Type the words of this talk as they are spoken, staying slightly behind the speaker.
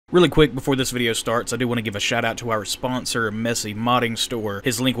Really quick before this video starts, I do want to give a shout out to our sponsor, Messy Modding Store.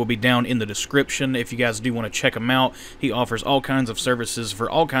 His link will be down in the description if you guys do want to check him out. He offers all kinds of services for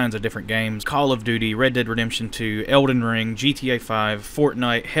all kinds of different games. Call of Duty, Red Dead Redemption 2, Elden Ring, GTA 5,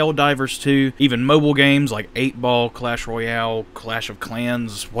 Fortnite, Helldivers 2, even mobile games like 8-Ball, Clash Royale, Clash of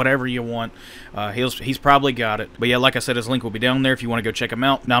Clans, whatever you want. He's probably got it. But yeah, like I said, his link will be down there if you want to go check him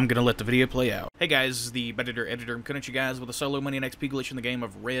out. Now I'm going to let the video play out. Hey guys, this is the Editor. I'm coming at you guys with a solo money and XP glitch in the game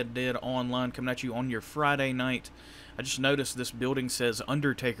of Red Dead Online, coming at you on your Friday night. I just noticed this building says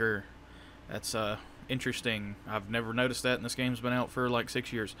Undertaker. That's interesting. I've never noticed that, and this game's been out for like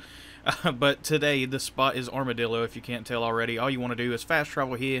 6 years. But today the spot is Armadillo, if you can't tell already. All you want to do is fast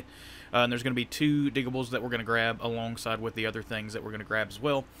travel here, and there's going to be 2 diggables that we're going to grab alongside with the other things that we're going to grab as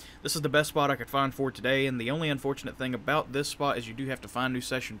well. This is the best spot I could find for today, and the only unfortunate thing about this spot is you do have to find new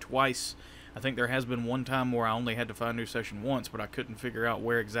session twice. I think there has been one time where I only had to find new session once, but I couldn't figure out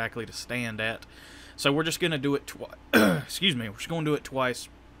where exactly to stand at. So we're just going to do it twice. Excuse me, we're just going to do it twice.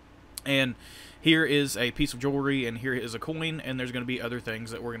 And here is a piece of jewelry, and here is a coin, and there's going to be other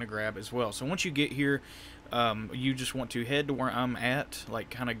things that we're going to grab as well. So once you get here, you just want to head to where I'm at, like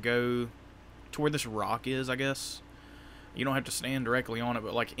kind of go to where this rock is, I guess. You don't have to stand directly on it,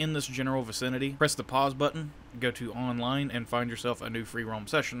 but like in this general vicinity, press the pause button, go to online, and find yourself a new free roam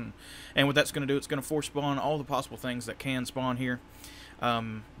session. And what that's going to do, it's going to force spawn all the possible things that can spawn here.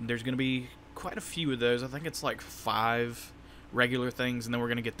 There's going to be quite a few of those. I think it's like 5 regular things, and then we're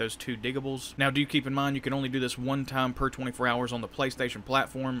going to get those 2 diggables. Now, do keep in mind you can only do this one time per 24 hours on the PlayStation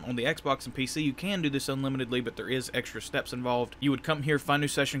platform. On the Xbox and PC, you can do this unlimitedly, but there is extra steps involved. You would come here, find new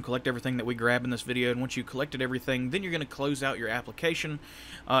session, collect everything that we grab in this video, and once you collected everything, then you're going to close out your application,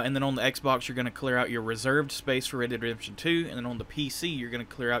 and then on the Xbox, you're going to clear out your reserved space for Red Dead Redemption 2, and then on the PC, you're going to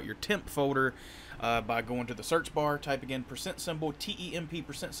clear out your temp folder by going to the search bar, type again %, TEMP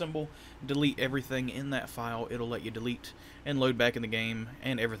 %, delete everything in that file. It'll let you delete and load back in the game,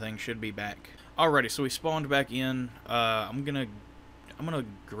 and everything should be back. Alrighty, so we spawned back in. I'm gonna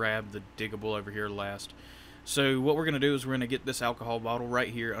grab the diggable over here last. So what we're gonna do is we're gonna get this alcohol bottle right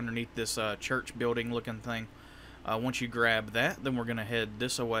here underneath this church building looking thing. Once you grab that, then we're gonna head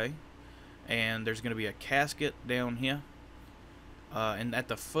this away, and there's gonna be a casket down here. And at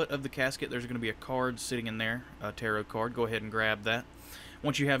the foot of the casket, there's going to be a card sitting in there, a tarot card. Go ahead and grab that.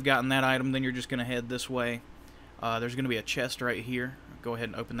 Once you have gotten that item, then you're just going to head this way. There's going to be a chest right here. Go ahead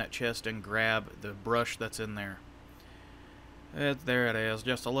and open that chest and grab the brush that's in there. There it is.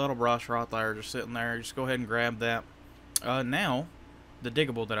 Just a little brush right there, just sitting there. Just go ahead and grab that. Now, the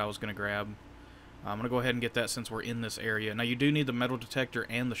diggable that I was going to grab, I'm going to go ahead and get that since we're in this area. Now, you do need the metal detector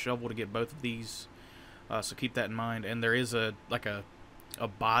and the shovel to get both of these. So keep that in mind, and there is a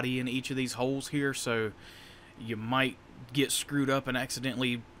body in each of these holes here, so you might get screwed up and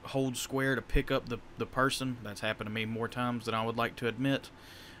accidentally hold square to pick up the person. That's happened to me more times than I would like to admit,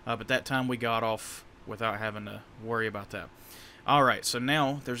 but that time we got off without having to worry about that. Alright, so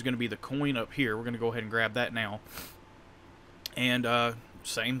now there's going to be the coin up here. We're going to go ahead and grab that now, and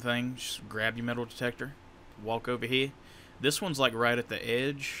same thing, just grab your metal detector, walk over here. This one's like right at the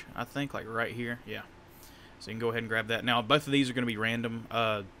edge, I think, like right here. Yeah. So you can go ahead and grab that. Now, both of these are going to be random.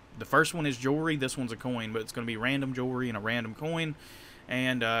 The first one is jewelry. This one's a coin, but it's going to be random jewelry and a random coin.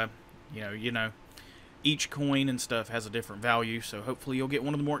 And, you know, each coin and stuff has a different value. So hopefully you'll get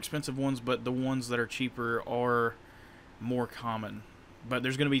one of the more expensive ones, but the ones that are cheaper are more common. But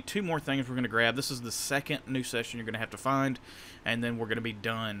there's going to be 2 more things we're going to grab. This is the second new session you're going to have to find, and then we're going to be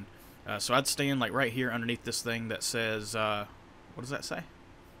done. So I'd stand like right here underneath this thing that says, what does that say?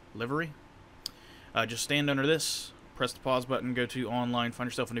 Livery? Just stand under this, press the pause button, go to online, find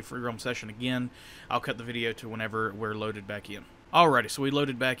yourself a new free roam session again. I'll cut the video to whenever we're loaded back in. Alrighty, so we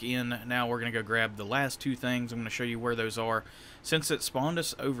loaded back in. Now we're going to go grab the last 2 things. I'm going to show you where those are. Since it spawned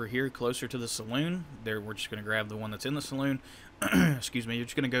us over here closer to the saloon, we're just going to grab the one that's in the saloon. Excuse me, you're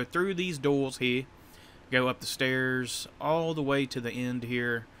just going to go through these doors here, go up the stairs all the way to the end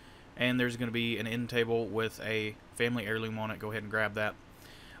here, and there's going to be an end table with a family heirloom on it. Go ahead and grab that.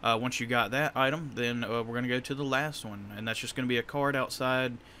 Once you got that item, then we're going to go to the last one, and that's just going to be a card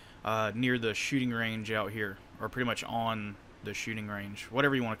outside near the shooting range out here, or pretty much on the shooting range,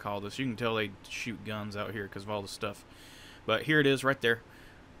 whatever you want to call this. You can tell they shoot guns out here because of all the stuff. But here it is right there.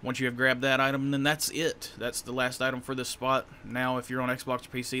 Once you have grabbed that item, then that's it. That's the last item for this spot. Now, if you're on Xbox or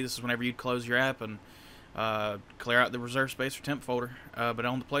PC, this is whenever you'd close your app and clear out the reserve space or temp folder. But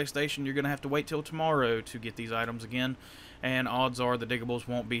on the PlayStation, you're going to have to wait till tomorrow to get these items again. And odds are the diggables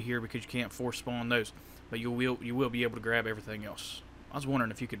won't be here because you can't force spawn those. But you will be able to grab everything else. I was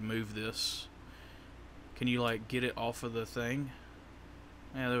wondering if you could move this. Can you, like, get it off of the thing?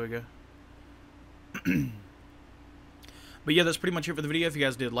 Yeah, there we go. But yeah, that's pretty much it for the video. If you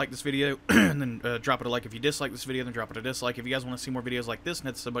guys did like this video, and then drop it a like. If you dislike this video, then drop it a dislike. If you guys want to see more videos like this,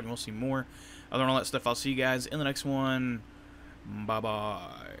 hit the sub button. We'll see more. Other than all that stuff, I'll see you guys in the next one.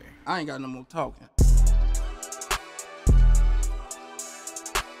 Bye-bye. I ain't got no more talking.